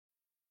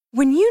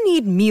When you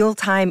need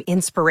mealtime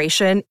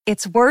inspiration,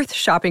 it's worth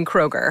shopping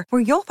Kroger,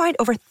 where you'll find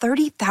over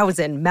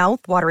 30,000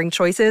 mouth-watering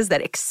choices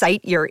that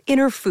excite your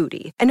inner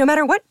foodie. And no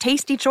matter what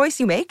tasty choice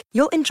you make,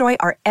 you'll enjoy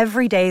our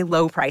everyday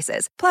low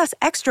prices, plus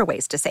extra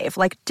ways to save,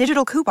 like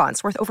digital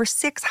coupons worth over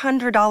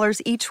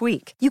 $600 each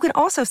week. You can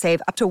also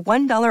save up to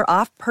 $1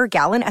 off per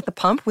gallon at the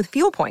pump with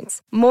fuel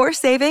points. More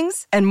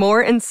savings and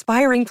more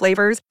inspiring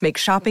flavors make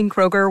shopping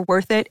Kroger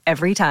worth it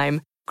every time.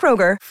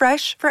 Kroger,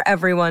 fresh for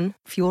everyone.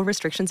 Fuel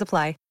restrictions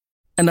apply.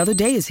 Another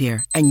day is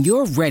here, and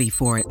you're ready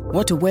for it.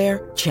 What to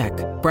wear? Check.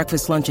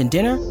 Breakfast, lunch, and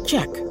dinner?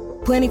 Check.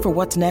 Planning for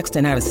what's next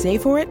and how to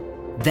save for it?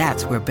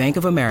 That's where Bank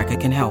of America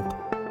can help.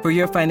 For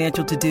your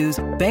financial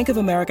to-dos, Bank of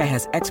America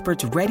has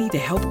experts ready to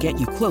help get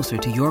you closer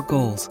to your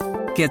goals.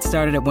 Get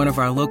started at one of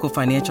our local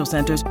financial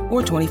centers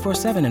or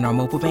 24/7 in our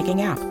mobile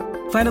banking app.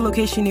 Find a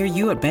location near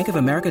you at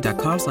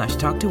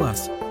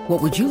bankofamerica.com/talktous.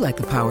 What would you like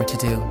the power to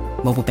do?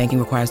 Mobile banking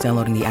requires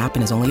downloading the app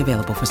and is only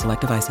available for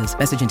select devices.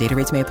 Message and data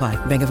rates may apply.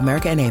 Bank of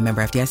America N.A.,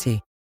 member FDIC.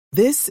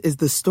 This is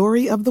the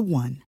story of the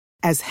one.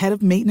 As head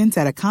of maintenance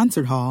at a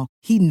concert hall,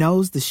 he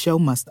knows the show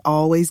must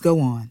always go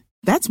on.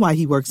 That's why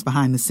he works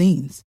behind the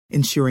scenes,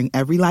 ensuring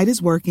every light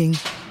is working,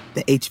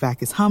 the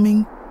HVAC is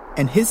humming,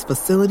 and his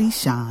facility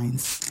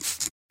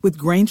shines. With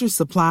Grainger's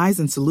supplies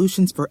and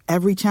solutions for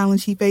every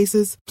challenge he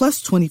faces,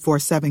 plus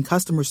 24/7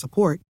 customer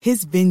support,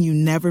 his venue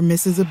never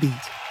misses a beat.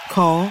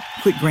 Call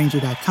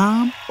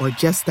quickgrainger.com or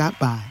just stop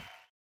by.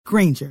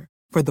 Grainger,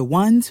 for the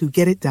ones who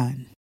get it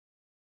done.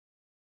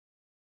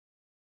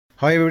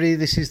 Hi everybody,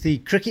 this is the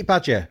Cricket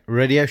Badger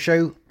radio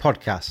show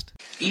podcast.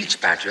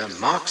 Each badger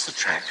marks the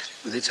track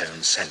with its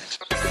own scent.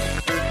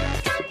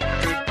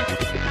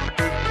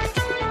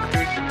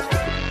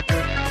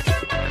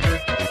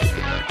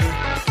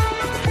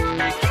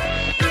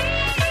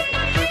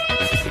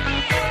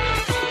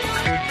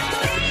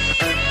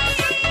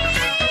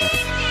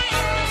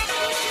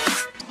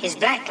 His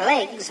black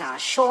legs are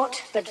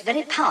short but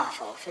very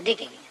powerful for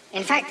digging.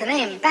 In fact, the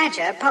name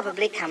badger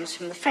probably comes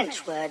from the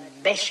French word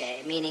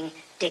bêcher, meaning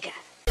digger.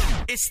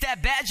 It's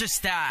that badger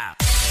style.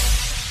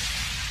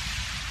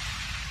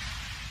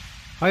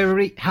 Hi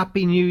everybody,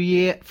 Happy New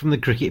Year from the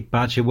Cricket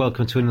Badger.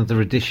 Welcome to another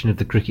edition of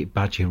the Cricket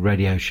Badger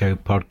radio show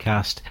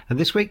podcast. And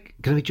this week,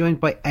 going to be joined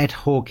by Ed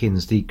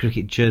Hawkins, the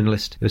cricket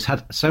journalist who has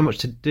had so much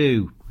to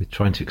do with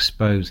trying to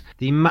expose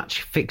the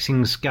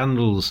match-fixing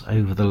scandals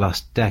over the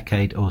last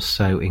decade or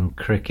so in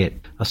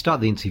cricket. I'll start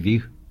the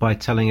interview by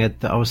telling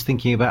Ed that I was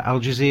thinking about Al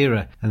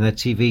Jazeera and their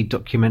TV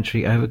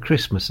documentary over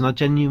Christmas, and I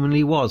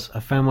genuinely was. I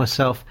found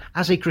myself,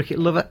 as a cricket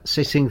lover,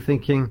 sitting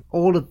thinking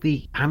all of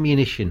the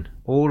ammunition,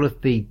 all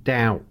of the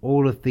doubt,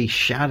 all of the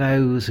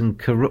shadows and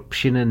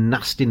corruption and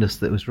nastiness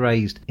that was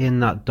raised in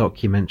that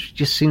documentary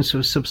just seems to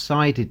have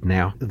subsided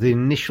now. The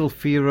initial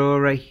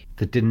furore,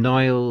 the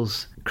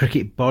denials,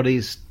 cricket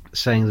bodies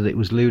saying that it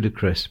was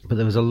ludicrous, but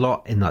there was a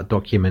lot in that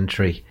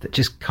documentary that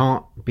just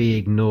can't be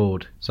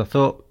ignored. So I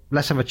thought,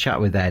 let's have a chat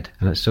with Ed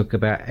and let's talk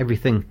about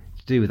everything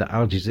to do with the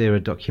Al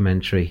Jazeera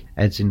documentary,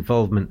 Ed's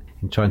involvement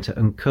in trying to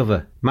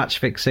uncover match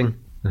fixing,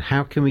 and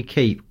how can we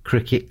keep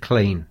cricket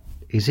clean?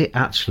 Is it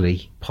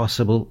actually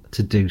possible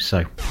to do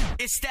so?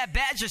 It's that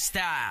badger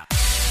style.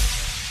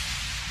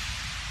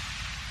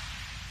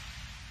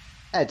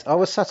 Ed, I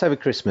was sat over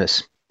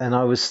Christmas and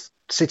I was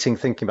sitting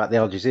thinking about the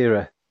Al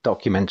Jazeera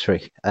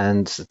documentary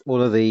and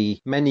all of the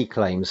many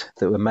claims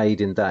that were made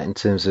in that in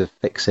terms of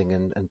fixing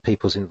and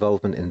people's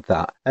involvement in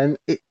that. And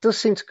it does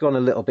seem to have gone a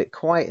little bit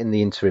quiet in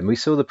the interim. We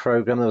saw the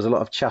programme, there was a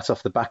lot of chat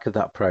off the back of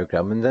that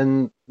programme, and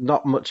then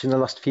not much in the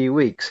last few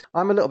weeks.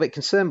 I'm a little bit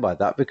concerned by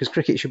that because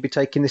cricket should be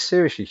taking this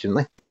seriously, shouldn't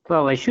they?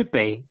 Well, they should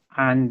be.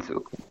 And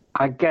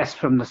I guess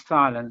from the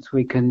silence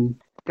we can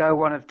go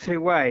one of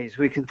two ways.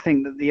 We can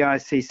think that the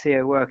ICC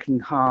are working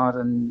hard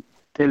and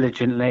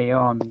diligently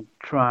on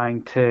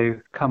trying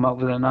to come up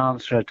with an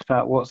answer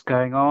about what's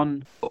going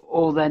on,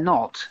 or they're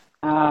not.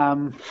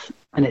 And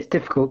it's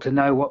difficult to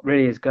know what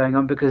really is going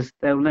on because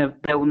there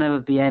will never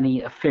be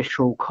any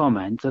official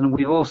comment. And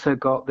we've also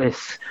got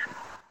this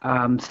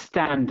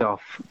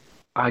standoff,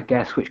 I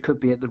guess, which could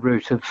be at the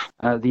root of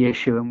the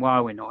issue and why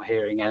we're not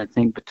hearing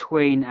anything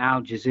between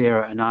Al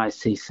Jazeera and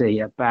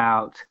ICC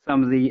about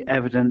some of the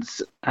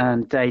evidence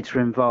and data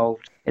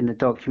involved in the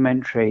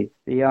documentary.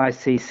 The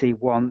ICC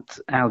want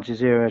Al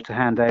Jazeera to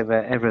hand over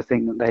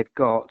everything that they've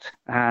got,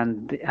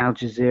 and Al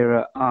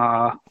Jazeera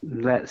are,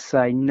 let's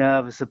say,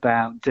 nervous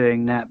about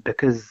doing that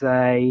because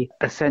they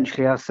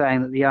essentially are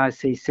saying that the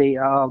ICC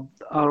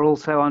are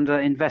also under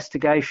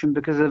investigation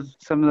because of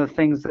some of the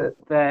things that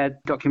their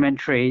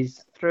documentaries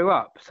threw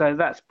up. So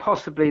that's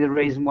possibly the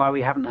reason why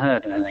we haven't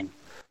heard anything.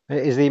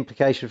 Is the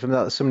implication from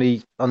that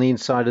somebody on the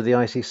inside of the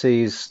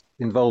ICC is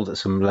involved at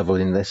some level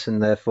in this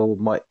and therefore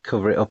might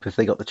cover it up if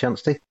they got the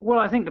chance to? Well,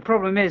 I think the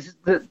problem is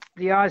that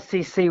the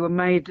ICC were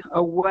made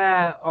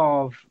aware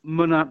of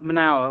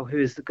Manawa, who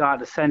is the guy at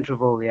the centre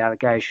of all the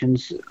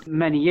allegations,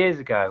 many years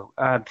ago,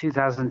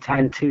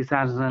 2010,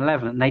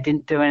 2011, and they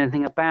didn't do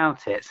anything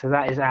about it. So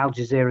that is Al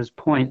Jazeera's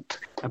point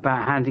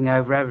about handing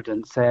over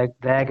evidence.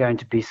 They're going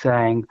to be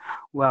saying,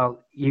 well,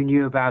 you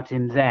knew about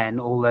him then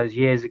all those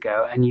years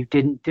ago and you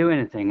didn't do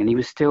anything. And he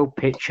was still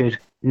pictured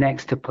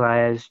next to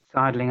players,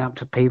 sidling up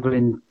to people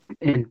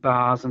in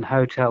bars and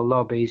hotel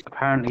lobbies,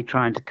 apparently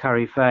trying to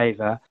curry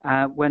favour,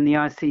 when the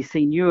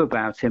ICC knew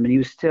about him, and he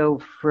was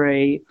still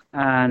free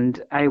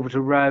and able to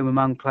roam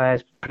among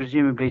players,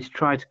 presumably to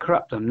try to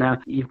corrupt them.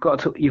 Now, you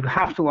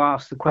have to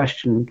ask the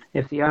question,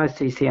 if the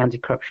ICC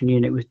anti-corruption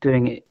unit was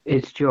doing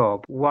its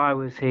job, why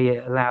was he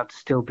allowed to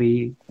still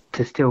be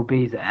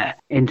there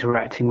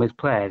interacting with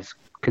players,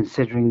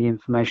 considering the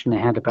information they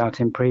had about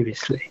him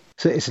previously?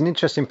 So it's an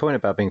interesting point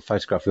about being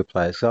photographed with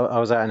players. So I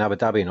was out in Abu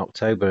Dhabi in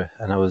October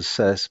and I was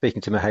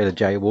speaking to Mihaela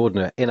J.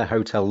 Wardner in a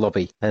hotel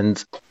lobby,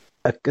 and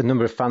a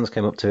number of fans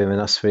came up to him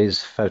and asked for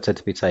his photo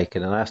to be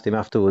taken. And I asked him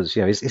afterwards,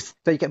 do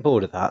you get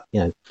bored of that,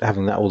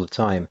 having that all the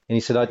time? And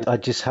he said, I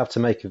just have to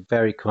make a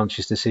very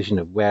conscious decision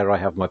of where I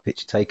have my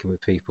picture taken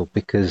with people,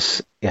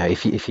 because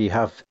if you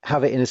have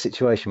it in a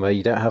situation where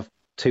you don't have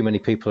too many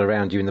people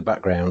around you in the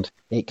background,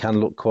 it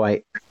can look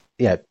quite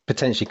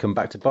potentially come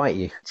back to bite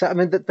you. So, I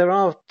mean, there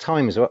are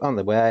times, aren't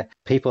there, where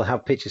people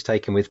have pictures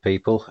taken with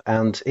people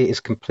and it is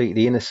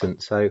completely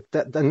innocent. So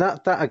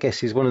that I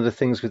guess, is one of the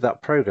things with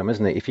that programme,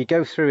 isn't it? If you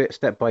go through it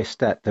step by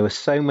step, there were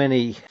so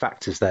many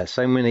factors there,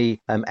 so many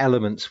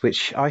elements,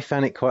 which I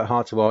found it quite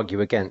hard to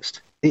argue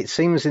against. It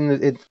seems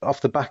off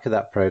the back of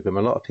that programme,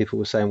 a lot of people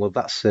were saying, well,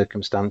 that's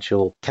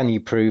circumstantial. Can you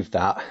prove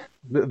that?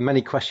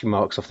 Many question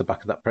marks off the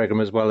back of that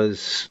programme, as well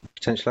as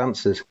potential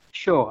answers.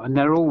 Sure, and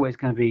there are always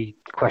going to be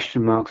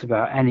question marks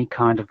about any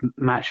kind of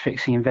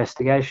match-fixing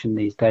investigation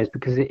these days,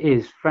 because it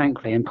is,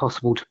 frankly,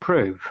 impossible to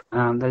prove.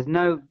 There's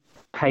no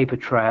paper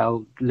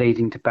trail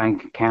leading to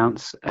bank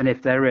accounts, and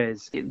if there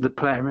is, the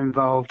player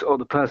involved or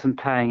the person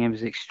paying him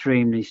is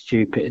extremely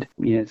stupid.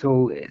 It's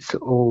all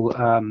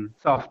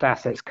soft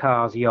assets,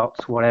 cars,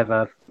 yachts,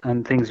 whatever,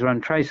 and things are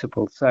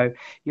untraceable. So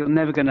you're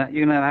never gonna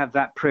have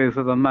that proof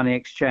of a money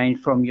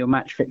exchange from your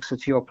match fixer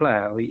to your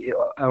player,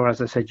 or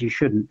as I said, you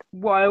shouldn't.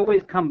 What I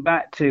always come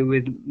back to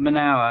with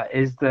Manawa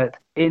is that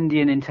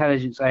Indian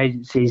intelligence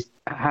agencies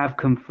have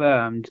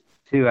confirmed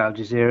to Al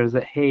Jazeera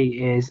that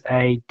he is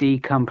a D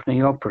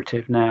Company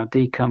operative now.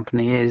 D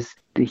Company is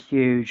the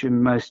huge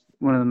and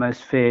one of the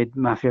most feared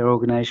mafia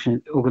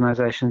organisations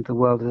the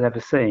world has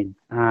ever seen.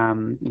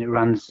 It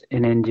runs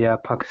in India,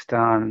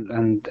 Pakistan,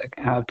 and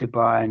out of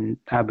Dubai and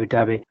Abu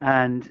Dhabi.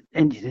 And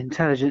Indian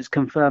intelligence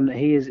confirmed that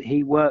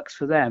he works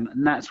for them,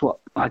 and that's what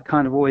I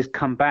kind of always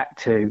come back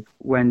to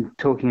when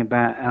talking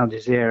about Al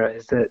Jazeera,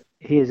 is that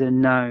he is a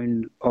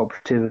known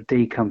operative of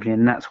D Company,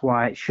 and that's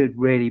why it should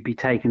really be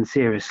taken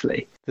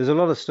seriously. There's a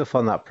lot of stuff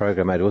on that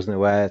programme, Ed, wasn't there,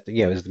 where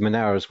there's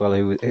Manawa as well,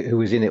 who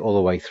was in it all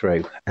the way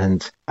through.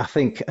 And I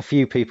think a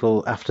few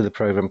people after the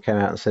programme came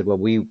out and said, well,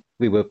 we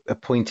were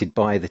appointed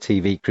by the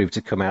TV crew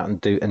to come out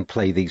and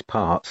play these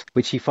parts,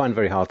 which you find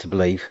very hard to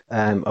believe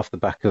off the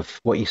back of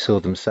what you saw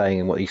them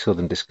saying and what you saw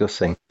them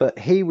discussing. But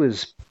he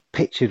was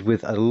pictured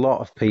with a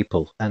lot of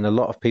people, and a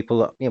lot of people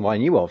that I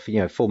knew of,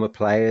 former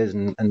players,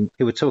 and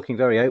who were talking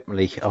very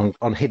openly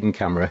on hidden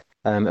camera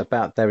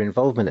about their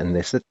involvement in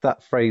this.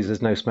 That phrase,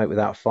 "there's no smoke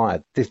without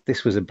fire,"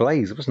 this was a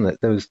blaze, wasn't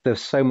it?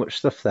 There's so much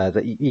stuff there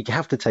that you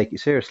have to take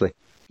it seriously.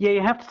 Yeah,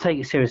 you have to take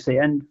it seriously,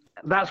 and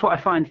that's what I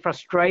find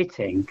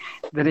frustrating,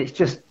 that it's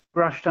just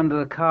brushed under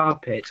the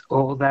carpet,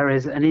 or there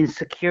is an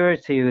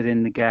insecurity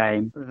within the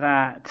game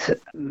that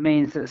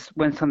means that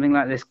when something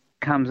like this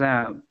comes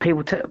out,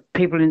 people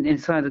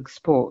inside the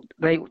sport,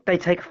 they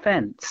take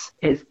offence.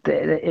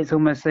 It's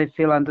almost they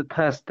feel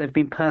they've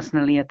been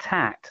personally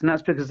attacked, and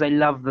that's because they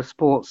love the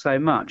sport so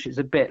much. It's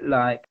a bit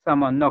like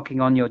someone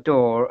knocking on your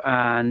door,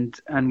 and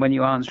when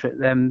you answer it,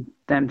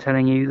 them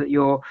telling you that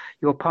your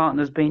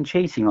partner's been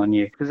cheating on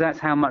you, because that's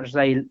how much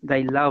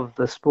they love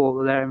the sport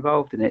that they're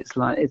involved in. It's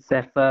like it's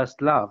their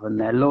first love, and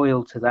they're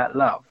loyal to that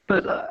love.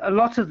 But a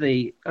lot of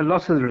the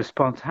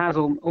response has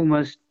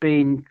almost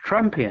been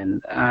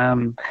Trumpian.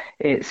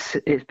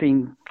 It's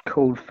been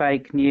called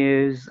fake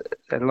news.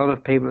 A lot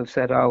of people have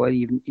said, "Oh, well,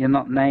 you're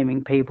not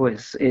naming people.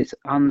 It's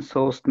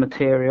unsourced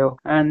material."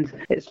 And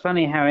it's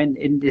funny how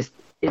in this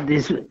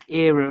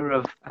era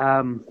of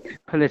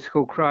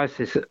political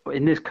crisis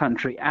in this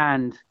country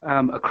and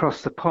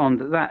across the pond,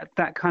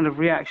 that kind of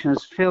reaction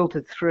has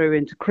filtered through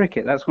into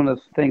cricket. That's one of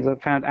the things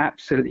I've found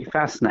absolutely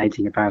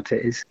fascinating about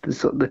it, is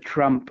the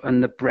Trump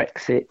and the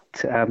Brexit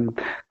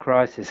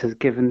crisis has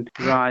given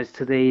rise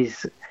to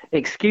these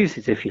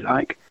excuses, if you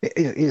like.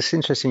 It's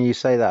interesting you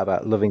say that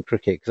about loving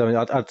cricket, because I mean,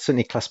 I'd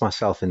certainly class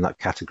myself in that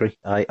category.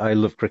 I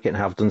love cricket and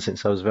have done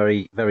since I was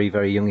very, very,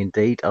 very young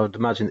indeed. I would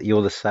imagine that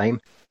you're the same.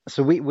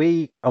 So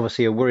we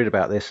obviously are worried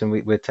about this, and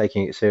we're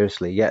taking it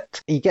seriously.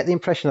 Yet you get the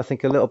impression, I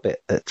think, a little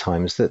bit at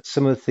times that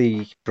some of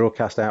the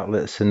broadcast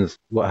outlets and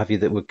what have you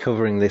that were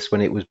covering this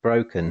when it was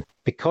broken,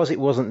 because it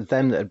wasn't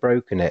them that had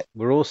broken it,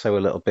 were also a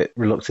little bit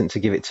reluctant to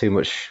give it too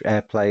much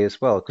airplay as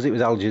well, because it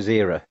was Al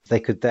Jazeera. They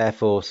could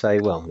therefore say,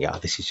 well, yeah,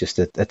 this is just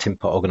a tin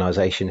pot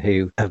organisation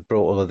who have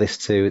brought all of this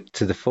to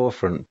the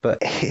forefront. But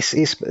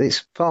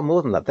it's far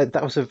more than that.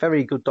 That was a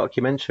very good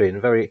documentary,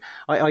 and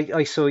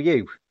I saw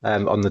you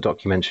on the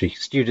documentary,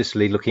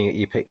 studiously looking at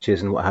your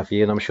pictures and what have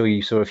you, and I'm sure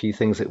you saw a few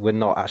things that were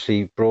not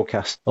actually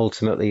broadcast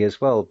ultimately as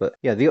well. But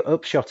yeah, the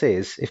upshot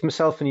is, if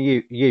myself and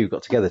you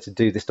got together to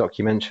do this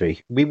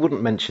documentary, we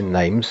wouldn't mention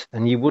names,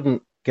 and you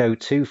wouldn't go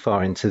too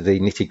far into the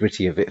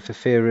nitty-gritty of it for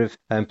fear of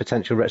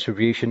potential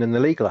retribution and the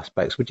legal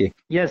aspects, would you?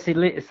 Yes,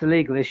 it's the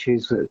legal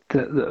issues that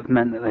have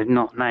meant that they've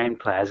not named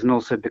players, and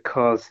also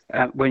because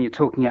when you're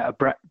talking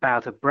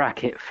about a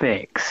bracket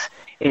fix,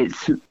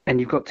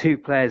 and you've got two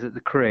players at the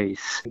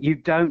crease, you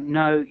don't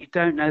know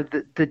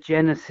the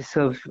genesis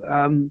of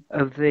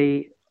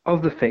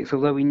the fix,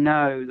 although we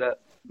know that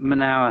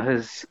Manawa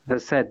has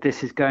said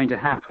this is going to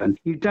happen.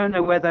 You don't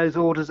know where those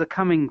orders are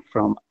coming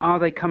from. Are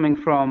they coming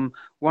from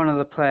one of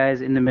the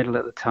players in the middle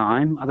at the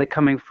time? Are they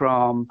coming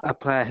from a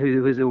player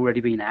who has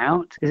already been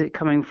out? Is it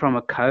coming from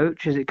a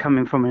coach? Is it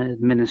coming from an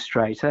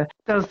administrator?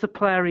 Does the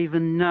player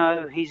even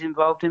know he's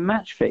involved in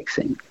match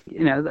fixing?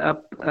 You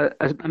know,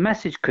 a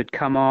message could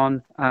come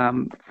on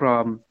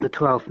from the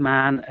 12th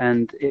man,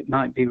 and it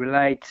might be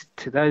relayed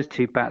to those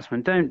two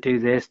batsmen. Don't do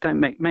this.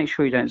 Don't make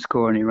sure you don't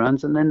score any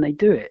runs, and then they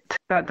do it.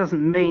 That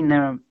doesn't mean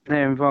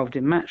they're involved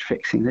in match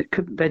fixing.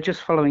 They're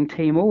just following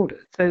team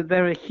orders. So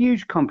there are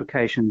huge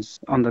complications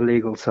on the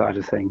legal side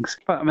of things.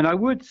 But I mean, I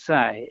would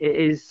say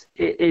it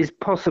is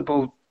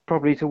possible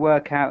probably to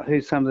work out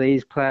who some of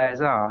these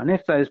players are, and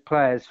if those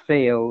players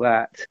feel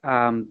that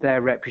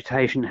their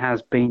reputation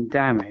has been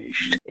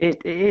damaged,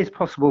 it is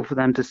possible for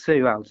them to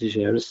sue Al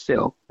Jazeera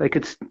still. They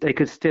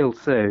could still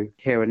sue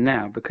here and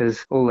now,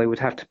 because all they would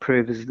have to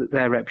prove is that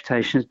their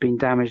reputation has been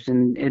damaged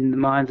in the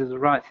minds of the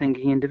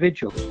right-thinking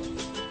individual.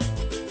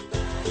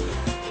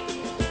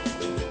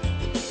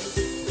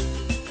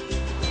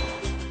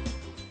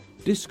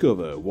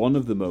 Discover one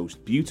of the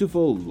most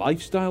beautiful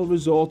lifestyle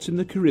resorts in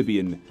the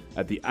Caribbean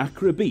at the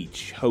Accra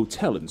Beach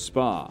Hotel and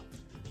Spa.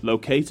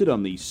 Located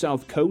on the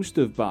south coast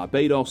of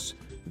Barbados,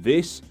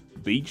 this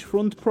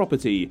beachfront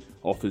property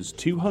offers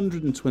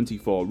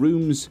 224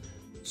 rooms,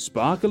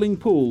 sparkling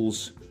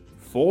pools,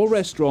 4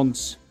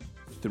 restaurants,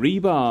 3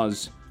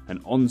 bars,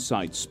 an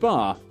on-site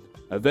spa,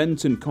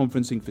 event and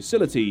conferencing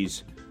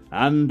facilities,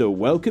 and a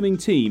welcoming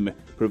team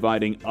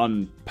providing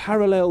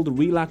unparalleled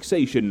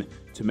relaxation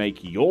to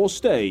make your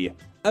stay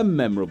a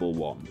memorable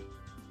one.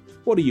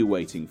 What are you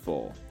waiting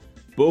for?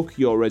 Book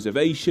your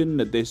reservation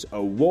at this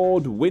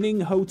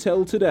award-winning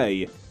hotel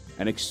today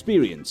and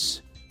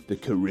experience the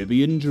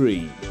Caribbean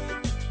dream.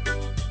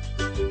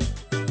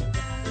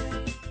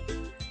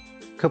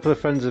 A couple of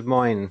friends of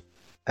mine,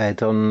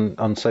 Ed,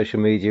 on social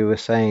media were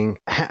saying,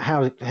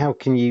 how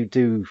can you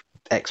do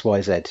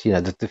XYZ, you know,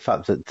 the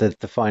fact that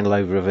the final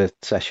over of a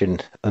session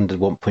under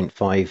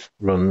 1.5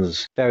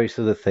 runs, various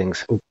other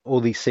things, all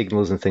these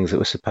signals and things that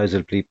were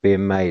supposedly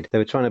being made, they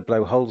were trying to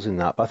blow holes in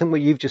that. But I think what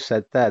you've just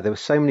said there were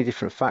so many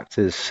different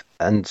factors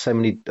and so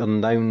many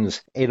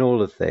unknowns in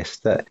all of this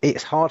that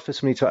it's hard for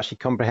somebody to actually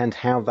comprehend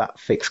how that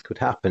fix could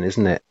happen,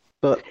 isn't it?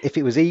 But if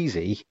it was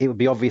easy, it would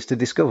be obvious to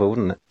discover,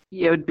 wouldn't it?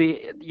 Yeah, it would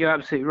be. You're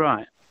absolutely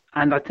right.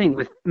 And I think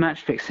with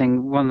match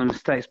fixing, one of the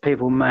mistakes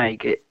people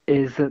make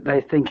is that they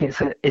think it's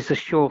a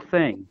sure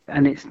thing,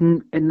 and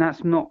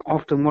that's not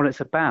often what it's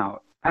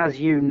about.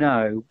 As you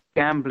know,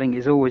 gambling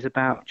is always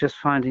about just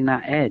finding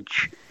that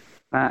edge,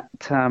 that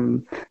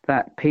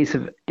piece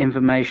of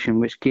information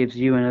which gives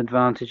you an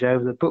advantage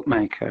over the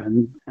bookmaker.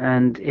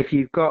 And if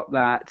you've got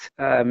that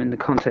in the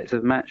context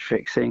of match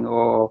fixing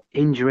or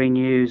injury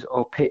news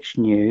or pitch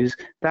news,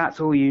 that's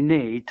all you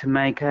need to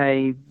make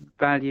a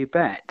value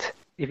bet.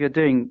 If you're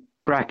doing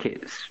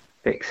brackets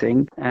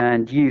fixing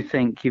and you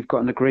think you've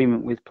got an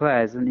agreement with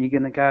players, and you're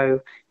going to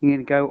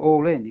go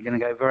all in, you're going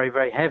to go very,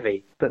 very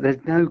heavy, but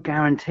there's no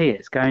guarantee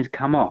it's going to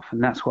come off,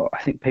 and that's what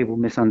I think people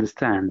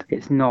misunderstand.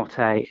 It's not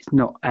a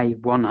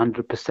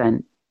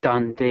 100%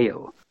 done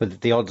deal.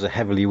 But the odds are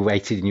heavily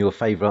weighted in your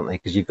favour, aren't they,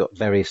 because you've got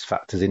various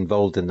factors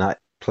involved in that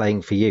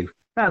playing for you.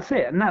 That's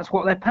it, and that's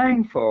what they're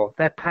paying for.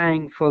 They're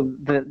paying for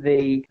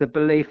the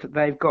belief that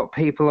they've got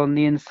people on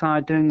the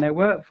inside doing their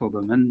work for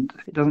them, and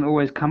it doesn't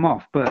always come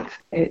off. But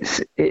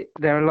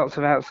there are lots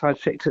of outside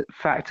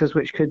factors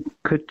which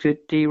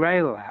could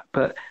derail that,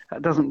 but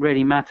that doesn't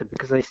really matter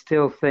because they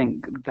still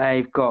think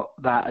they've got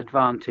that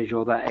advantage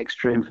or that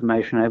extra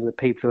information over the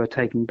people who are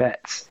taking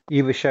bets.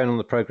 You were shown on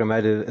the programme,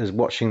 Ed, as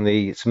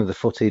watching some of the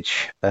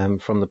footage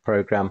from the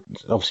programme,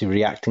 obviously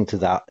reacting to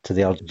that, to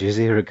the Al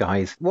Jazeera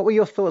guys. What were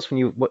your thoughts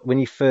when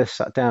you first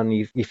sat down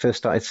and you first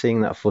started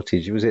seeing that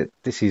footage? Was it,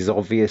 this is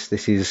obvious,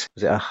 was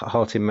it a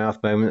heart in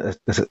mouth moment,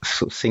 a sort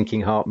of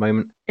sinking heart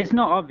moment? It's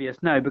not obvious,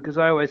 no, because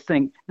I always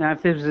think, now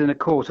if this was in a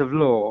court of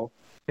law,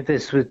 if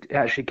this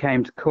actually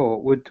came to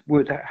court,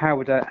 how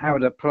would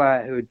a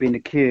player who had been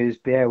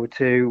accused be able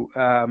to,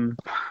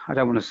 I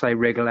don't want to say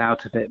wriggle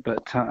out of it,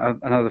 but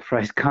another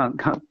phrase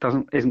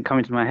isn't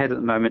coming to my head at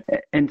the moment,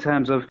 in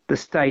terms of the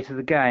state of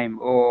the game,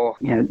 or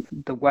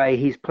the way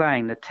he's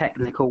playing, the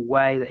technical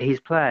way that he's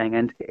playing.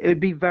 And it would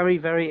be very,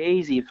 very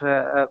easy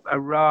for a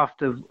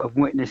raft of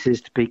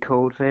witnesses to be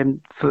called for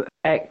him, for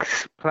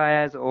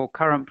ex-players or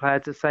current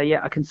players to say,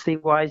 yeah, I can see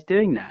why he's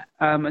doing that.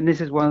 And this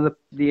is one of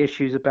the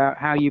issues about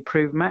how you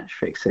prove match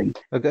fixing.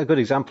 A good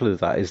example of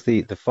that is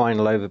the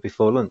final over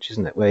before lunch,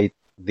 isn't it? Where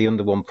the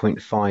under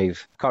 1.5,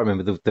 I can't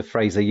remember the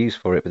phrase they use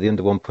for it, but the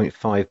under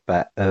 1.5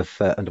 bet of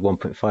under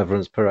 1.5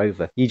 runs per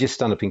over. You just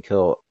stand up in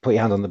court, put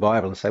your hand on the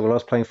Bible and say, well, I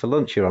was playing for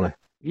lunch, Your Honour.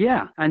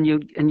 Yeah, and you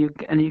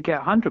get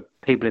 100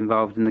 people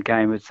involved in the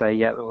game would say,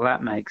 yeah, well,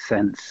 that makes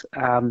sense.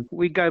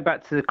 We go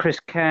back to the Chris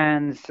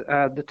Cairns,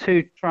 the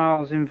two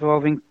trials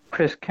involving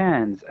Chris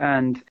Cairns,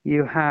 and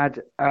you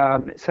had,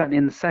 certainly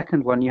in the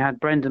second one, you had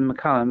Brendan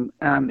McCullum,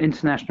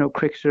 international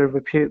cricketer of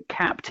repute,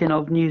 captain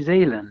of New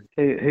Zealand,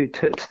 who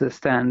took to the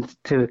stand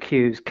to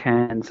accuse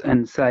Cairns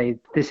and say,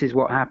 this is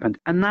what happened.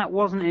 And that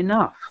wasn't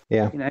enough.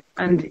 Yeah.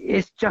 And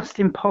it's just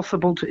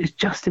impossible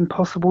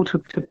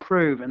to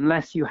prove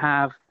unless you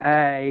have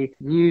a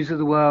News of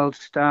the World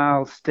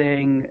style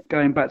sting,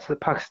 going back to the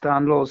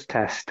Pakistan Laws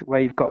test,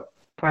 where you've got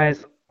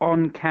players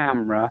on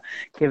camera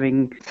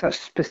giving such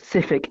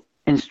specific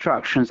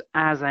instructions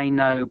as a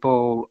no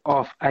ball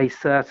off a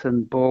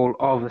certain ball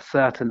of a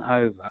certain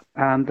over,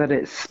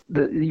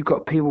 that you've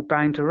got people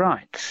banged to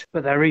rights.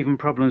 But there are even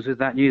problems with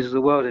that News of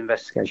the World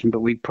investigation,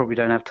 but we probably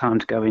don't have time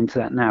to go into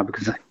that now,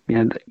 because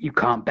you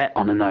can't bet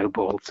on a no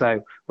ball.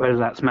 So whether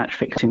that's match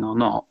fixing or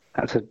not,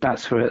 that's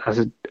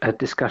a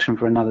discussion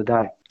for another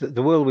day.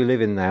 The world we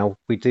live in now,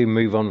 we do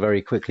move on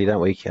very quickly,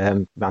 don't we?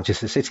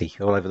 Manchester City,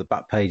 all over the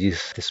back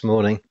pages this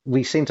morning.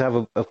 We seem to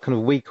have a kind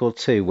of week or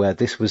two where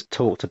this was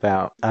talked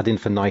about ad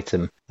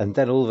infinitum, and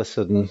then all of a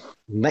sudden,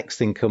 next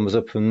thing comes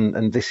up,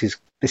 and this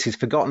is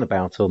forgotten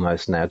about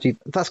almost now.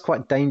 That's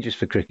quite dangerous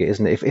for cricket,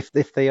 isn't it?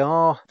 If they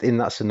are in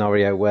that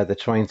scenario where they're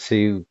trying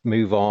to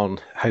move on,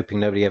 hoping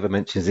nobody ever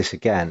mentions this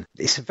again,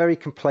 it's a very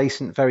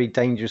complacent, very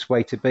dangerous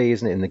way to be,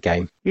 isn't it, in the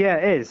game? Yeah,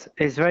 it is.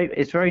 It's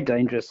very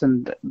dangerous,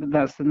 and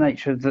that's the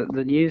nature of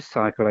the news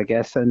cycle, I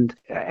guess. And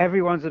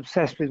everyone's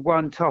obsessed with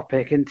one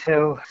topic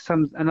until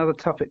another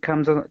topic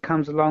comes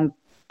along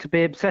to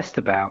be obsessed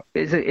about.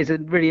 It's a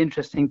really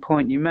interesting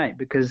point you make,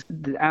 because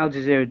the Al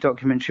Jazeera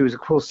documentary was,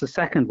 of course, the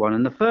second one,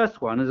 and the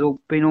first one has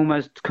been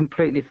almost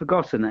completely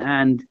forgotten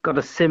and got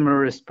a similar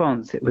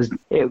response.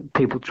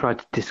 People tried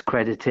to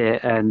discredit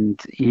it,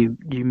 and you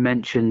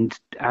mentioned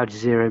Al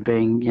Jazeera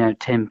being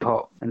tin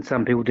pot, and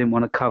some people didn't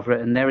want to cover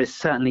it, and there is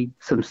certainly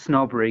some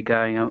snobbery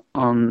going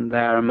on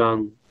there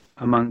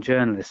among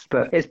journalists.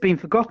 But it's been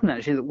forgotten,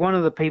 actually, that one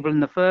of the people in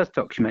the first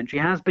documentary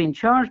has been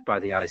charged by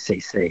the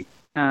ICC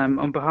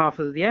on behalf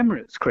of the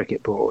Emirates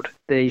Cricket Board,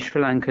 the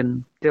Sri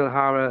Lankan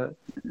Dilhara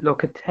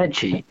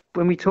Lokateji.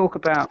 When we talk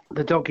about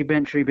the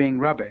documentary being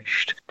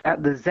rubbished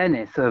at the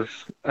zenith of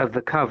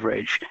the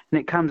coverage, and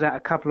it comes out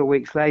a couple of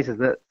weeks later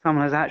that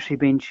someone has actually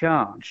been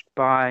charged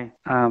by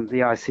the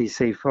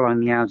ICC following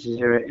the Al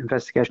Jazeera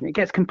investigation, it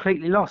gets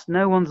completely lost.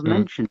 No one's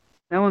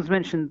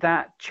mentioned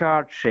that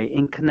charge sheet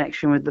in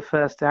connection with the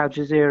first Al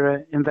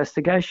Jazeera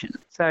investigation.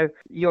 So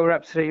you're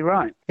absolutely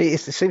right. It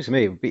seems to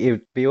me it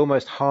would be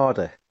almost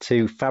harder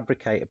to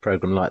fabricate a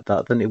programme like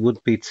that than it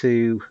would be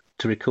to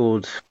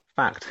record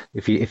fact,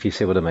 if you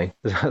see what I mean.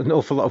 There's an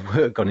awful lot of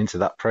work gone into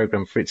that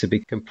programme for it to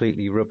be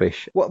completely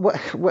rubbish.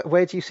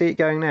 Where do you see it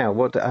going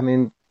now?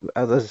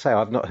 As I say,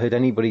 I've not heard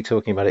anybody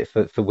talking about it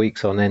for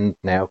weeks on end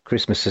now.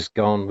 Christmas has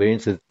gone. We're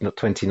into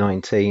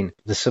 2019.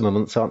 The summer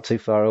months aren't too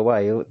far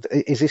away.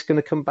 Is this going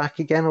to come back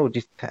again, or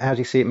how do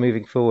you see it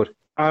moving forward?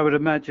 I would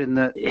imagine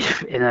that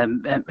if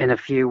in a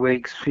few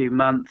weeks, few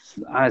months,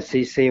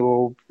 ICC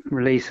will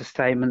release a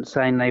statement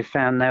saying they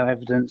found no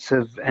evidence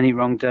of any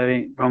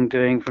wrongdoing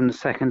from the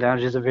second Al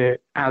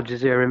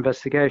Jazeera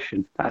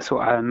investigation. That's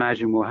what I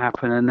imagine will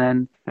happen, and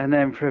then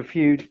for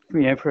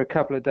a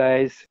couple of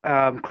days,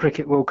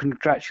 cricket will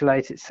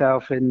congratulate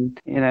itself in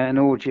an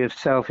orgy of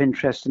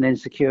self-interest and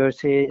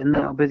insecurity, and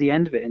that'll be the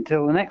end of it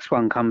until the next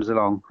one comes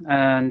along.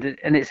 And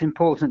it's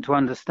important to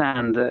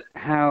understand that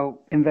how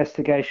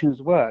investigations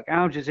work.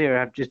 Al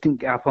Jazeera just didn't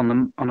get up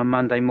on a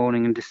Monday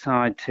morning and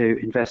decide to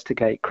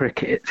investigate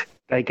cricket.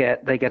 They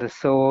get a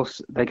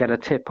source, they get a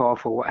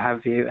tip-off or what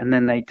have you, and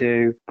then they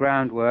do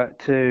groundwork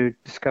to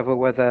discover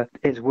whether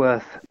it's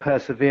worth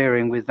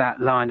persevering with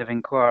that line of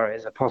inquiry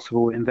as a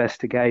possible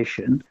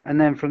investigation. And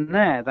then from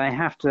there, they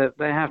have to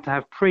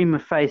have prima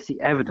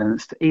facie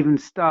evidence to even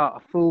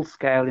start a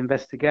full-scale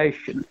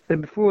investigation. So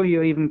before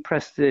you even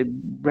press the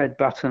red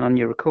button on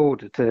your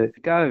recorder to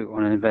go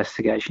on an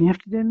investigation, you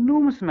have to do an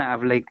enormous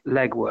amount of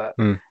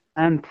legwork.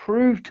 And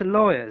prove to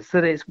lawyers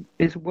that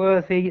it's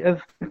worthy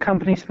of the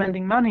company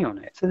spending money on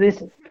it. So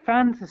this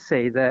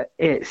fantasy that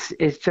it's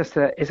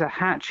a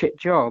hatchet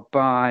job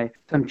by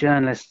some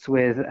journalists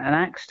with an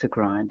axe to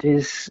grind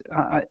is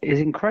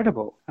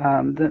incredible.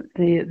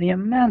 the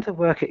amount of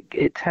work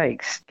it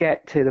takes to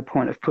get to the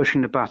point of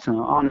pushing the button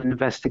on an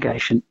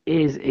investigation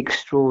is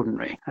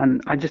extraordinary.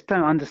 And I just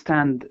don't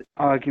understand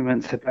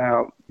arguments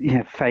about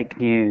fake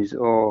news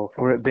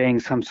or it being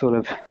some sort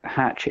of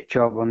hatchet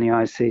job on the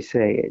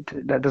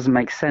ICC. That doesn't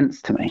make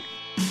sense to me.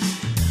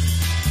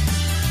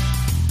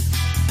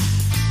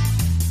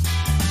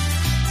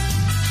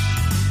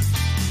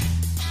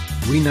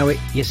 We know it.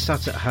 You're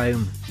sat at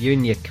home, you're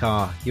in your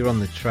car, you're on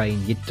the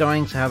train, you're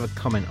dying to have a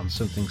comment on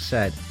something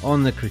said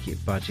on the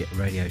Cricket Budget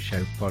Radio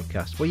Show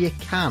podcast. Well, you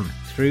can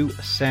through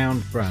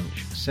SoundBranch,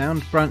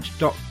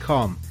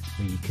 soundbranch.com,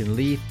 where you can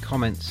leave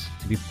comments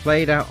to be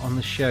played out on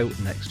the show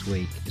next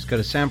week. Just go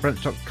to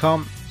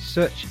soundbranch.com,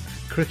 search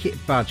Cricket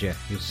Badger.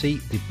 You'll see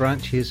the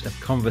branches of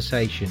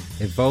conversation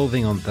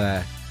evolving on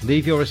there.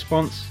 Leave your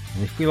response,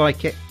 and if we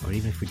like it, or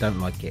even if we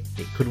don't like it,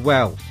 it could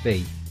well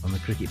be on the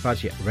Cricket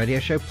Budget Radio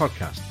Show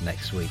podcast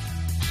next week.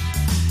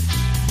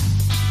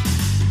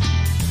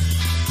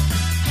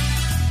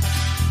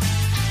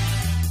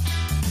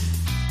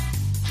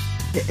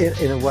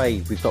 In a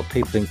way, we've got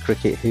people in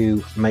cricket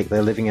who make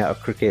their living out of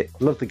cricket,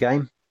 love the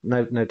game,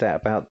 no doubt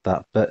about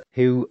that, but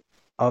who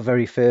are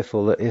very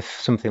fearful that if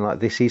something like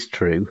this is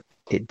true,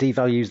 it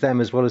devalues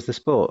them as well as the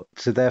sport.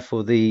 So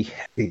therefore, the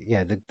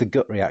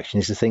gut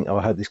reaction is to think,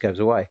 I hope this goes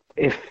away.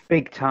 If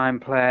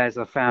big-time players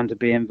are found to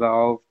be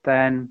involved,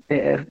 then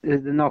the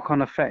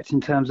knock-on effect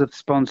in terms of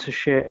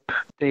sponsorship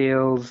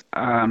deals,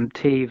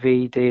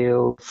 TV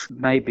deals,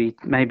 maybe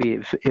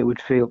it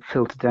would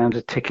filter down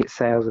to ticket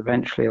sales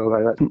eventually,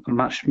 although that's a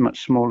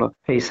much smaller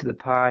piece of the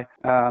pie.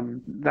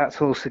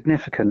 That's all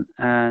significant,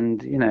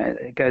 and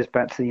it goes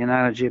back to the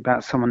analogy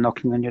about someone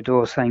knocking on your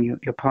door saying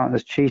your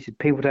partner's cheated.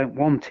 People don't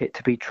want it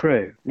to be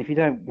true. And if you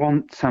don't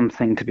want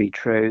something to be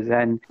true,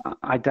 then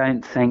I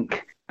don't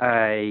think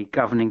a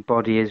governing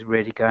body is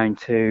really going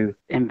to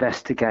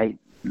investigate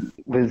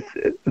with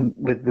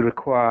the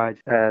required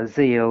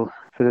zeal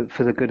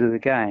for the good of the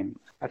game.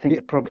 I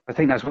think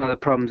that's one of the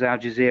problems Al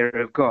Jazeera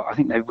have got. I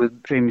think they were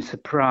extremely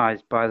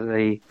surprised by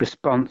the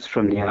response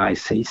from the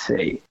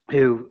ICC,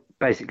 who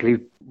basically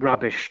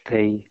rubbished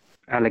the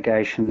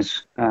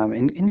allegations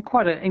in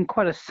quite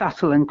a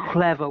subtle and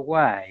clever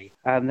way.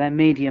 Their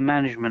media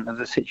management of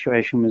the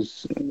situation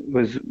was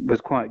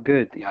quite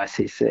good, the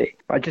ICC.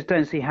 But I just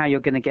don't see how you're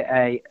going to get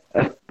a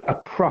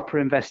proper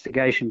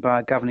investigation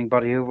by a governing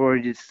body who've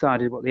already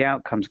decided what the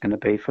outcome's going to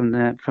be from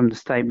the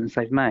statements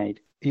they've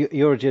made.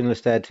 You're a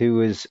journalist, Ed, who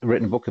has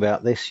written a book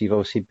about this. You've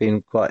obviously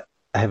been quite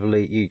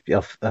heavily,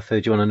 I've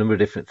heard you on a number of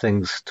different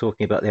things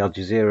talking about the Al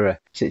Jazeera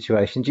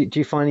situation. Do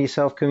you find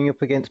yourself coming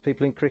up against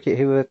people in cricket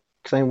who are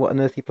saying, what on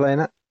earth are you playing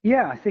at?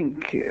 Yeah, I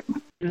think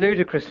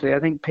ludicrously, I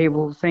think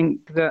people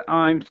think that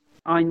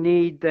I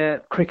need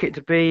cricket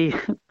to be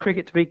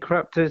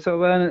corrupt to sort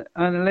of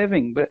earn a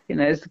living, but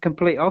it's the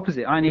complete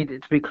opposite. I need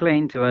it to be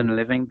clean to earn a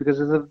living because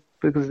of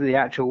the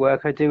actual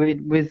work I do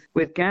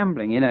with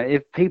gambling.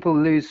 If people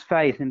lose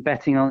faith in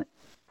betting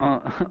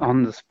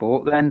on the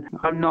sport, then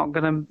I'm not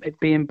going to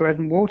be in bread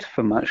and water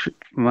for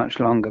much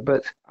longer.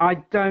 But I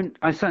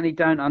certainly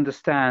don't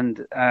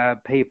understand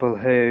people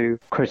who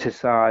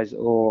criticise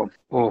or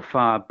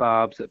fire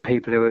barbs at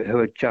people who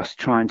are just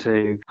trying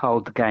to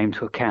hold the game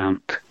to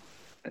account.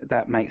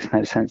 That makes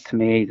no sense to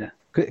me either.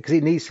 Because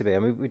it needs to be. I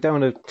mean, we don't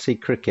want to see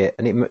cricket,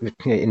 and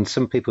in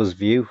some people's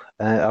view,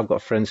 I've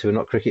got friends who are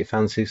not cricket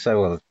fans who say,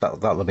 well,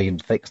 that'll have been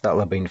fixed, We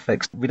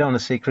don't want to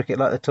see cricket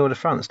like the Tour de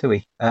France, do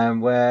we?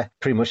 Where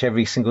pretty much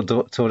every single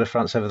Tour de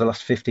France over the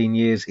last 15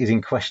 years is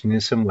in question in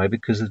some way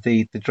because of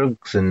the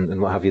drugs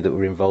and what have you that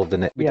were involved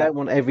in it. We don't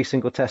want every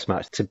single test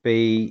match to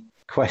be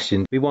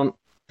questioned. We want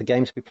the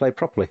game to be played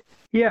properly.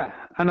 Yeah,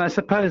 and I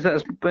suppose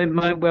that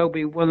might well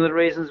be one of the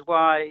reasons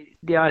why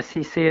the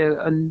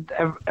ICC and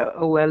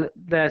all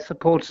their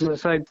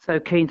supporters are so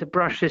keen to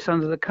brush this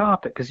under the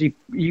carpet, because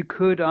you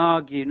could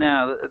argue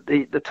now that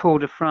the Tour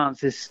de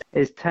France is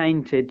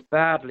tainted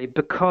badly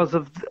because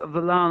of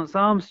the Lance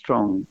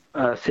Armstrong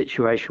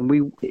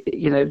situation.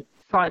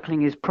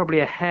 Cycling is probably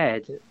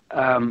ahead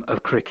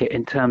of cricket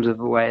in terms of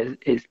the way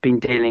it's been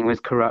dealing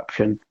with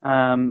corruption,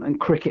 and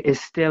cricket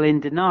is still in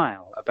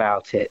denial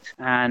about it.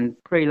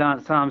 And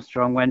pre-Lance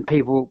Armstrong, when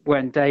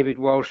David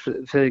Walsh,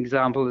 for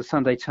example, the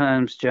Sunday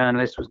Times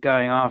journalist, was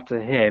going after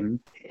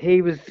him,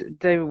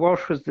 David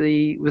Walsh was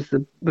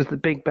the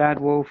big bad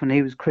wolf, and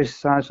he was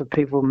criticised for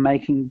people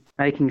making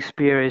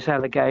spurious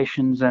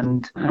allegations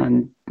and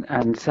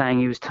saying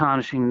he was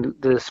tarnishing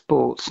the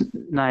sport's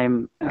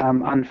name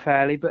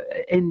unfairly. But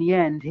in the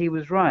end, he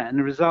was right, and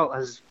the result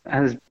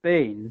has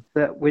been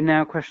that we're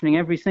now questioning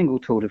every single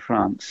Tour de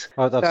France.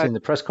 I've seen the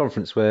press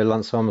conference where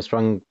Lance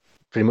Armstrong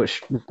pretty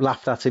much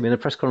laughed at him in a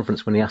press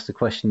conference when he asked the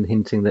question,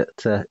 hinting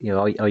that,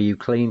 are you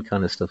clean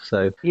kind of stuff.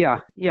 So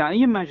Yeah.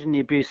 You imagine the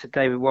abuse that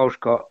David Walsh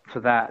got for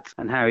that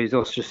and how he was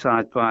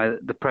ostracised by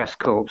the press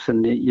corps,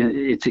 and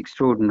it's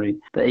extraordinary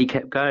that he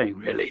kept going,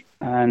 really.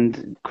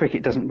 And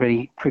cricket doesn't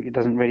really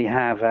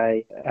have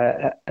a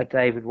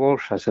David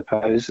Walsh, I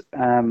suppose,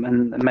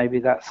 and maybe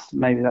that's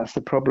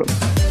the problem.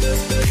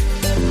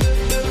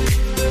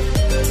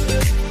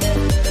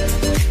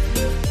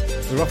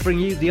 We're offering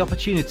you the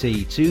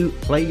opportunity to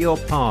play your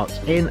part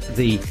in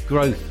the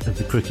growth of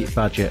the Cricket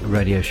Badger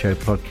Radio Show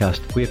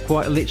podcast. We have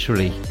quite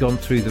literally gone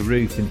through the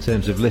roof in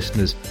terms of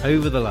listeners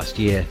over the last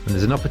year, and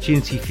there's an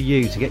opportunity for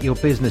you to get your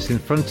business in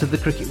front of the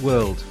cricket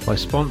world by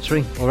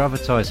sponsoring or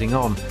advertising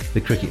on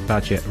the Cricket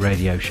Badger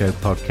Radio Show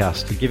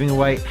podcast. We're giving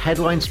away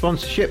headline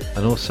sponsorship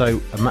and also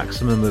a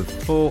maximum of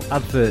 4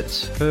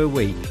 adverts per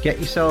week. Get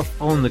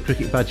yourself on the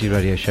Cricket Badger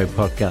Radio Show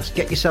podcast.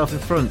 Get yourself in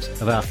front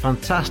of our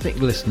fantastic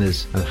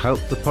listeners and help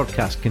the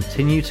podcast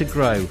continue to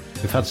grow.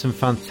 We've had some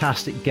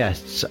fantastic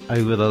guests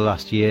over the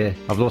last year.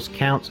 I've lost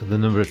count of the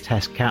number of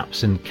test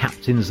caps and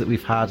captains that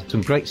we've had.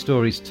 Some great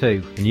stories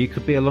too. And you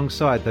could be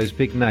alongside those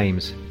big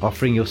names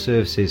offering your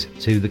services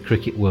to the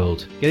cricket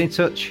world. Get in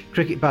touch,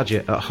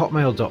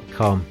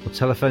 cricketbadger@hotmail.com, or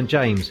telephone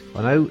James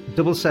on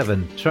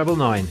 077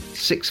 999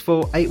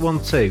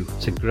 64812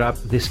 to grab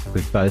this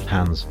with both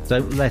hands.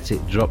 Don't let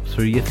it drop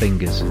through your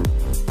fingers.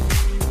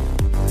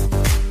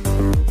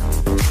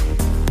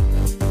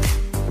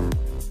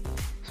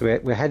 So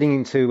we're heading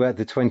into we're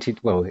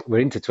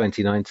into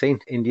 2019.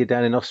 India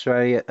down in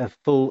Australia, a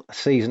full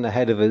season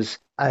ahead of us.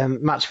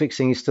 Match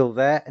fixing is still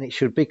there, and it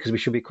should be, because we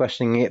should be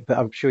questioning it, but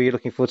I'm sure you're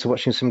looking forward to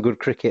watching some good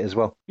cricket as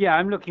well. Yeah,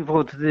 I'm looking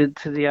forward to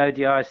the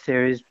ODI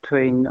series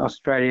between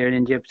Australia and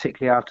India,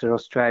 particularly after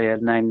Australia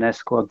named their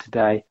squad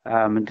today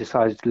and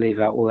decided to leave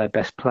out all their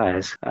best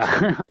players.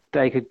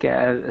 They could get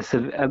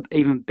a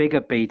even bigger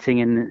beating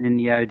in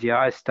the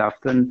ODI stuff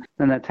than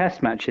their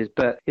test matches.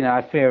 But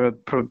I fear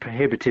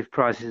prohibitive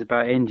prices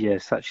about India,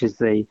 such as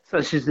the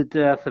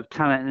dearth of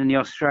talent in the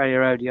Australia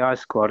ODI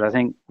squad. I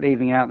think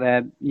leaving out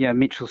their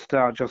Mitchell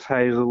Stark, Josh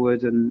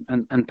Hazlewood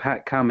and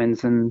Pat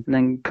Cummins, and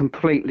then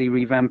completely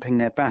revamping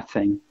their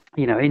batting.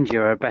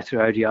 India are a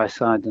better ODI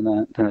side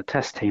than a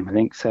test team, I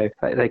think, so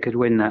they could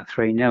win that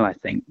 3-0, I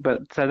think.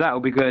 But so that will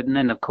be good. And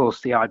then, of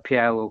course, the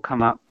IPL will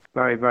come up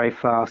very, very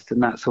fast,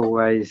 and that's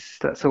always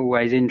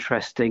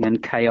interesting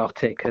and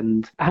chaotic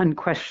and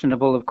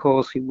questionable. Of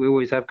course, we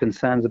always have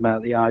concerns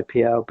about the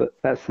IPL, but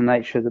that's the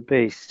nature of the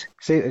beast.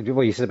 See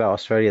what you said about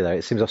Australia, though.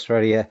 It seems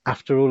Australia,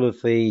 after all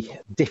of the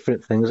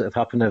different things that have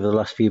happened over the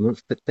last few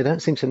months, they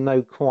don't seem to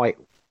know quite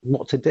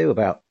what to do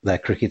about their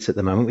cricket at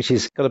the moment, which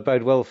is got to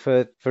bode well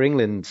for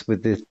England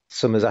with the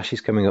summer's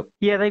Ashes coming up.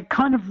 Yeah, they've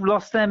kind of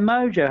lost their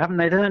mojo, haven't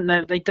they?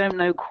 They don't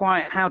know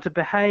quite how to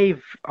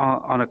behave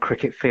on a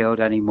cricket field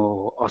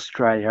anymore,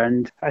 Australia.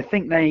 And I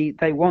think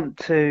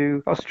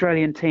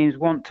Australian teams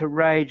want to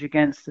rage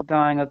against the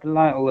dying of the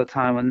light all the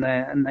time,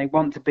 and they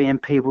want to be in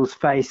people's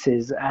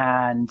faces.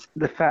 And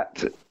the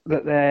fact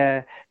that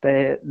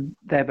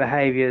their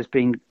behaviour has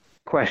been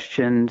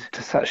questioned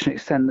to such an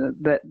extent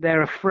that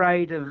they're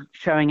afraid of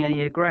showing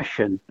any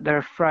aggression. They're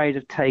afraid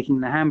of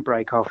taking the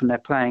handbrake off, and they're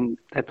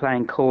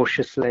playing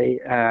cautiously.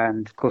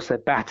 And of course, their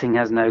batting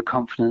has no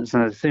confidence.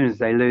 And as soon as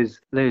they lose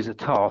a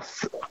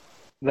toss,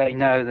 they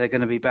know they're going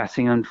to be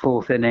batting on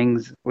fourth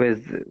innings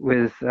with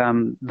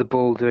the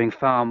ball doing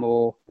far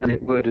more than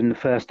it would in the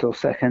first or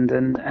second,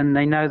 and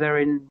they know they're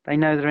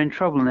in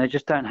trouble, and they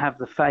just don't have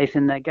the faith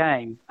in their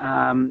game.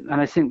 And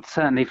I think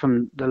certainly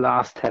from the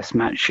last Test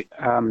match,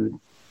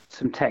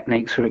 some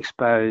techniques were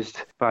exposed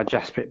by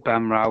Jasprit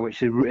Bumrah,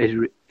 which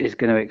is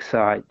going to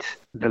excite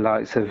the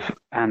likes of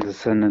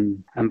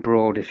Anderson and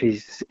Broad if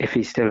he's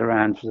still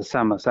around for the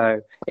summer. So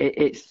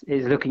it's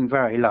looking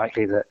very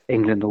likely that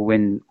England will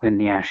win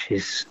the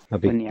Ashes.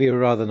 That'd be a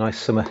rather nice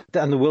summer.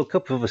 And the World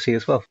Cup, obviously,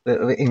 as well.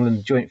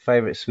 England joint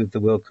favourites with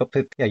the World Cup.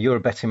 Yeah, you're a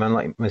betting man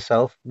like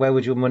myself. Where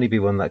would your money be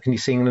on that? Can you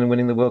see England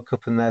winning the World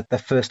Cup in their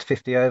first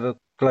 50-over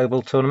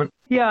global tournament?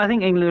 Yeah, I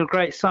think England are a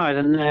great side,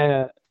 and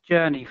their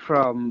journey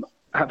from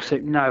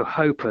absolute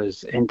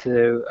no-hopers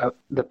into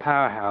the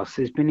powerhouse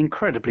has been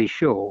incredibly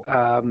short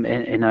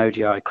in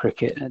ODI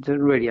cricket. It's a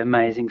really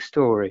amazing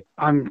story.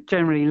 I'm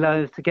generally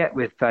loath to get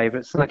with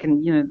favourites. I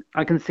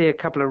can see a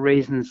couple of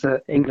reasons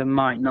that England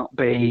might not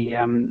be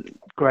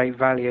great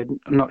value.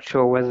 I'm not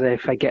sure whether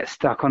if they get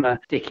stuck on a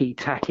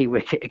dicky-tacky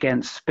wicket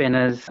against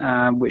spinners,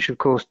 which of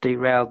course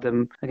derailed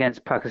them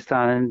against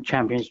Pakistan in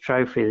Champions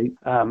Trophy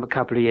a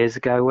couple of years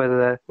ago,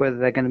 whether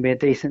they're going to be a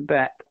decent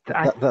bet.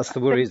 That's the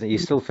worry, isn't it? You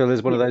still feel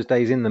there's one of those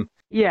days in them.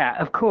 Yeah,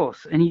 of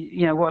course. And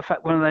what if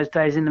one of those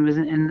days in them is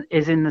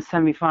in the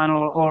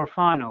semi-final or a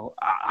final?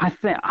 I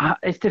think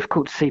it's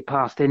difficult to see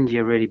past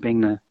India really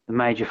being the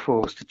major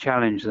force to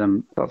challenge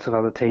them. Lots of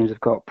other teams have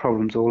got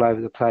problems all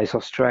over the place.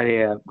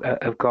 Australia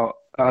have got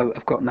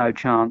no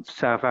chance.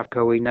 South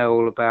Africa we know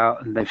all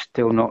about, and they've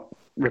still not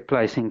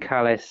replacing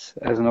Callis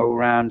as an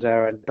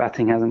all-rounder, and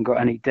batting hasn't got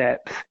any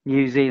depth.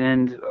 New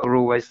Zealand are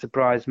always the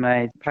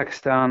bridesmaid.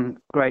 Pakistan,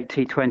 great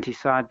T20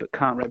 side, but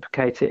can't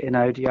replicate it in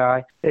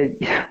ODI.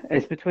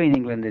 It's between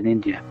England and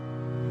India.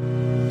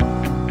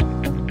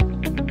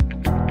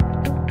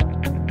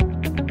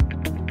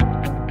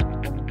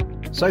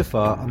 So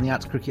far, on the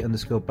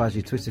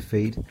 @cricket_badger Twitter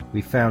feed,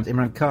 we found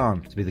Imran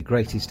Khan to be the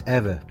greatest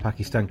ever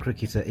Pakistan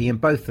cricketer, Ian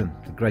Botham,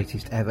 the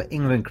greatest ever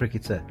England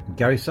cricketer, and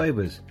Gary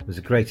Sobers was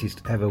the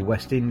greatest ever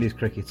West Indies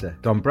cricketer.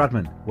 Don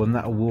Bradman won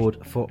that award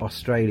for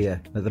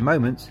Australia. At the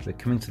moment, we're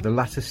coming to the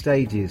latter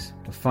stages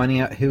of finding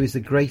out who is the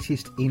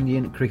greatest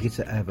Indian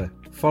cricketer ever.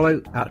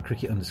 Follow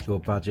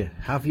 @cricket_badger.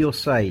 Have your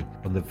say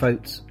on the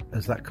votes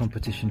as that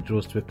competition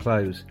draws to a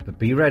close. But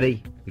be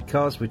ready,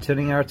 because we're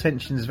turning our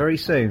attentions very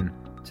soon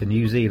to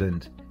New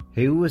Zealand.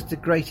 Who was the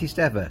greatest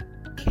ever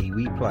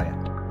Kiwi player?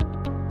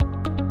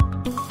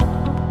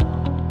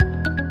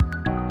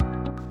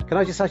 Can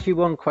I just ask you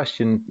one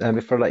question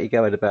before I let you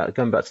go, Ed, about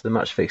going back to the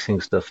match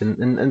fixing stuff? In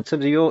terms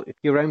of your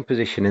own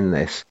position in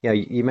this,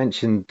 you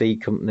mentioned D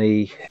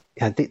Company.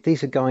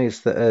 These are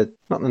guys that are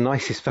not the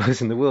nicest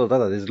fellows in the world, are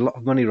they? There's a lot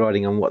of money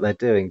riding on what they're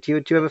doing. Do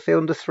you ever feel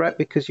under threat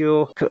because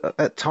you're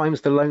at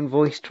times the lone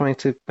voice trying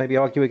to maybe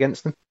argue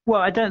against them?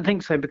 Well, I don't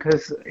think so,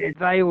 because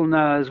they all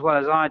know as well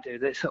as I do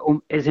that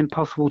it's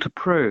impossible to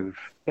prove.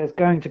 There's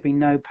going to be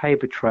no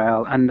paper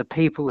trail, and the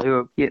people who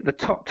are the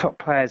top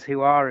players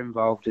who are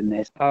involved in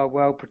this are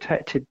well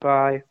protected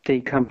by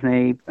D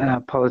Company,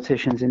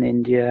 politicians in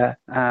India,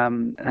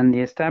 and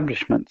the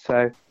establishment.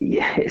 So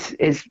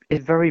it's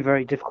very,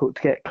 very difficult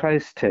to get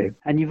close to.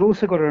 And you've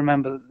also got to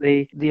remember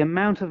that the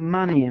amount of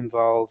money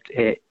involved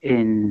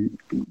in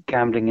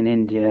gambling in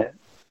India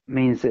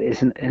means that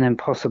it's an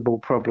impossible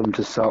problem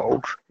to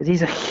solve.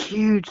 These are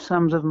huge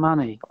sums of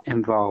money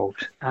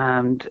involved,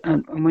 and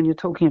when you're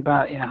talking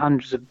about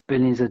hundreds of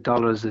billions of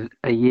dollars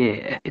a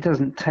year, it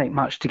doesn't take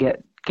much to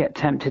get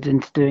tempted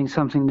into doing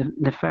something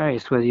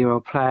nefarious, whether you're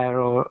a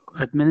player or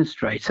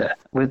administrator,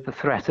 with the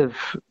threat of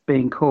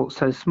being caught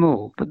so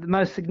small. But the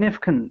most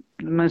significant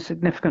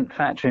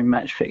factor in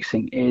match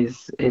fixing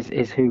is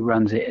who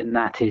runs it, and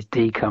that is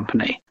D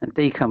Company. And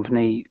D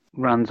Company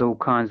runs all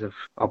kinds of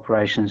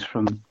operations,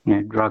 from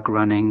drug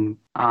running,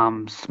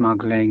 arms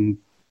smuggling,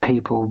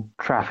 people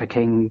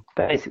trafficking.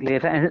 Basically,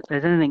 if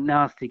there's anything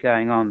nasty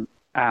going on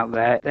out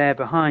there, they're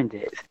behind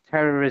it.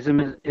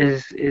 Terrorism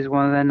is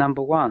one of their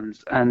number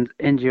ones, and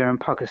India and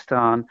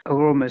Pakistan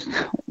are almost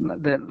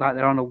like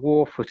they're on a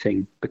war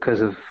footing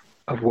because of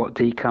what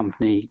D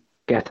Company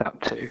get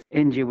up to.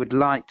 India would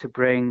like to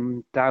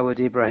bring Dawood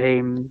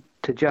Ibrahim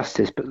to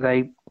justice, but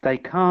they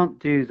can't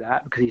do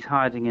that because he's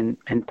hiding in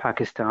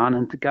Pakistan,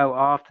 and to go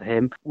after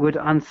him would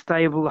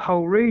unstable the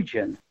whole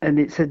region. And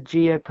it's a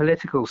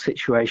geopolitical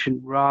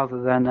situation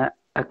rather than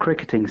a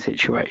cricketing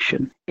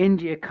situation.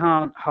 India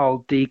can't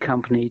hold D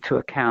Company to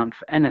account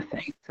for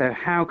anything. So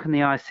how can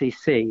the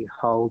ICC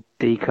hold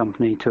D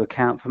Company to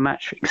account for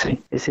match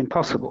fixing? It's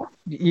impossible.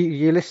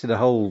 You listed a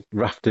whole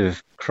raft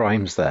of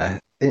crimes there.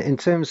 In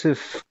terms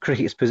of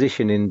cricket's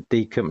position in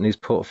D Company's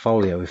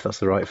portfolio, if that's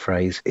the right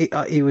phrase,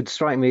 it would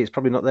strike me it's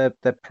probably not their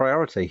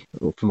priority,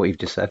 from what you've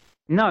just said.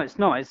 No, it's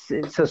not. It's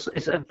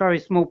a very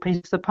small piece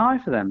of the pie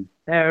for them.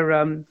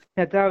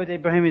 Dawood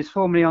Ibrahim is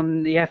formally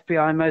on the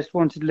FBI most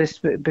wanted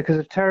list because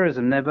of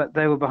terrorism.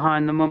 They were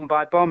behind the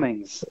Mumbai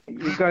bombings.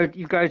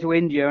 You go to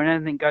India, and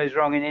anything goes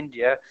wrong in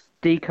India,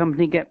 D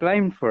Company get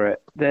blamed for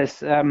it.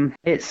 It's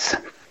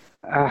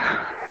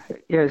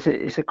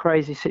a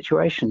crazy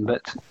situation,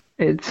 but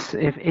if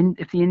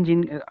the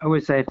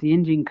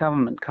Indian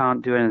government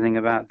can't do anything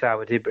about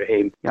Dawood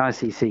Ibrahim, the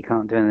ICC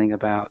can't do anything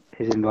about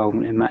his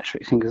involvement in match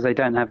fixing, because they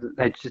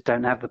just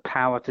don't have the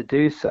power to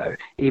do so.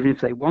 Even if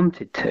they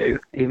wanted to,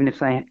 even if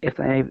they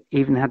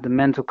even had the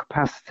mental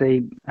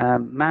capacity,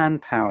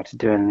 manpower to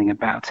do anything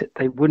about it,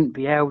 they wouldn't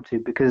be able to,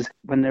 because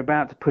when they're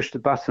about to push the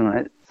button on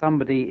it,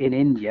 somebody in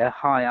India,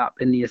 high up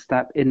in the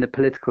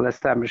political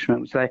establishment,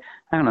 would say,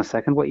 "Hang on a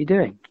second, what are you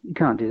doing? You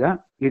can't do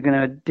that. You're going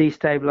to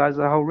destabilise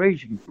the whole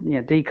region."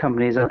 D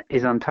Company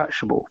is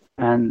untouchable,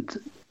 and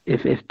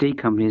if D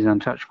Company is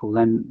untouchable,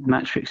 then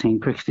match fixing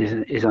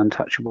cricket is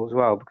untouchable as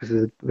well, because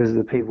of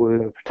the people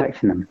who are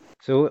protecting them.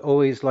 So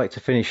always like to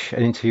finish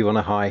an interview on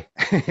a high.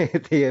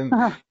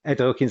 Ed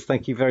Hawkins,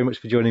 thank you very much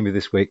for joining me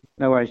this week.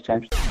 No worries,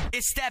 James.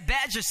 It's that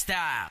Badger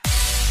style.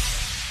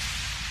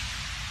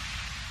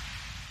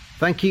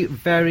 Thank you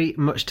very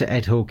much to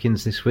Ed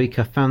Hawkins this week.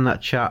 I found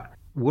that chat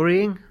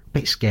worrying, a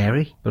bit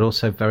scary, but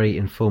also very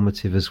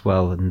informative as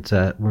well. And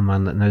one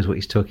man that knows what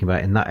he's talking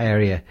about in that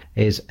area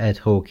is Ed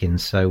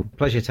Hawkins. So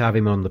pleasure to have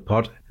him on the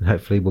pod, and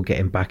hopefully we'll get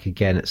him back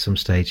again at some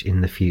stage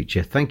in the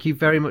future. Thank you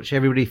very much,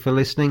 everybody, for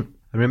listening.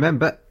 And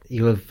remember,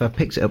 you'll have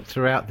picked it up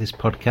throughout this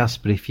podcast,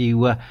 but if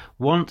you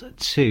want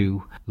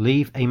to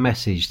leave a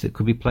message that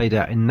could be played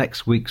out in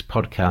next week's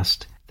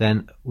podcast,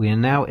 then we are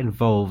now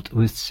involved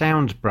with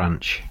Sound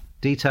Branch.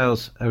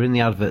 Details are in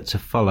the advert to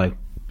follow.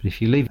 But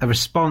if you leave a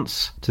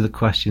response to the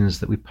questions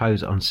that we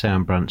pose on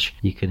Sound Branch,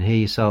 you can hear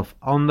yourself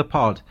on the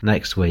pod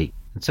next week.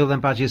 Until then,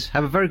 Badgers,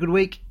 have a very good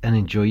week and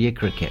enjoy your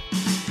cricket.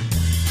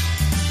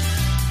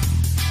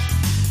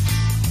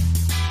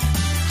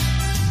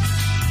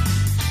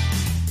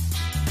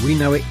 We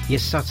know it. You're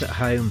sat at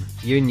home,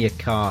 you're in your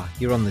car,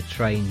 you're on the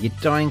train, you're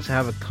dying to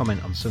have a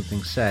comment on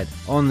something said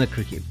on the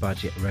Cricket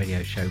Badger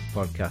Radio Show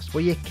podcast.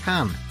 Well, you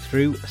can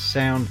through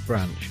Sound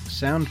Branch.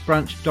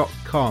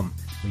 Soundbranch.com.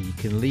 where you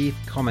can leave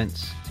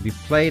comments to be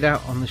played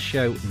out on the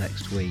show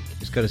next week.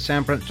 Just go to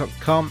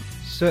soundbranch.com,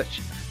 search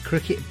for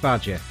Cricket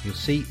Badger. You'll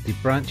see the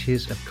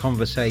branches of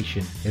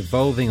conversation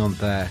evolving on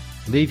there.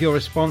 Leave your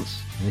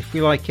response, and if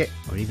we like it,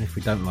 or even if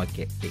we don't like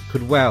it, it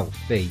could well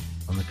be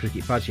on the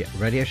Cricket Badger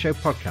Radio Show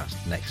podcast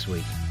next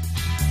week.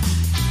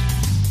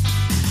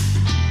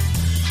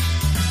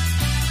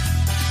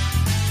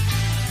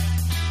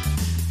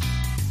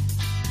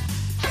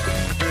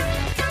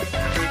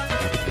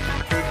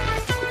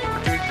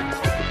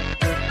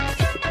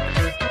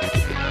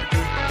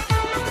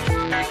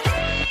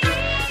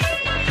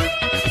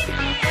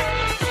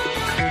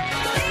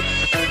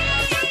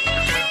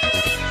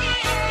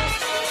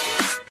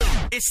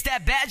 It's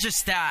that Badger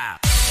style.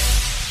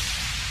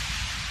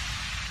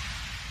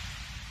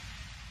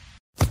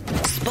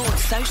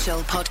 Sports Social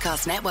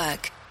Podcast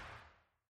Network.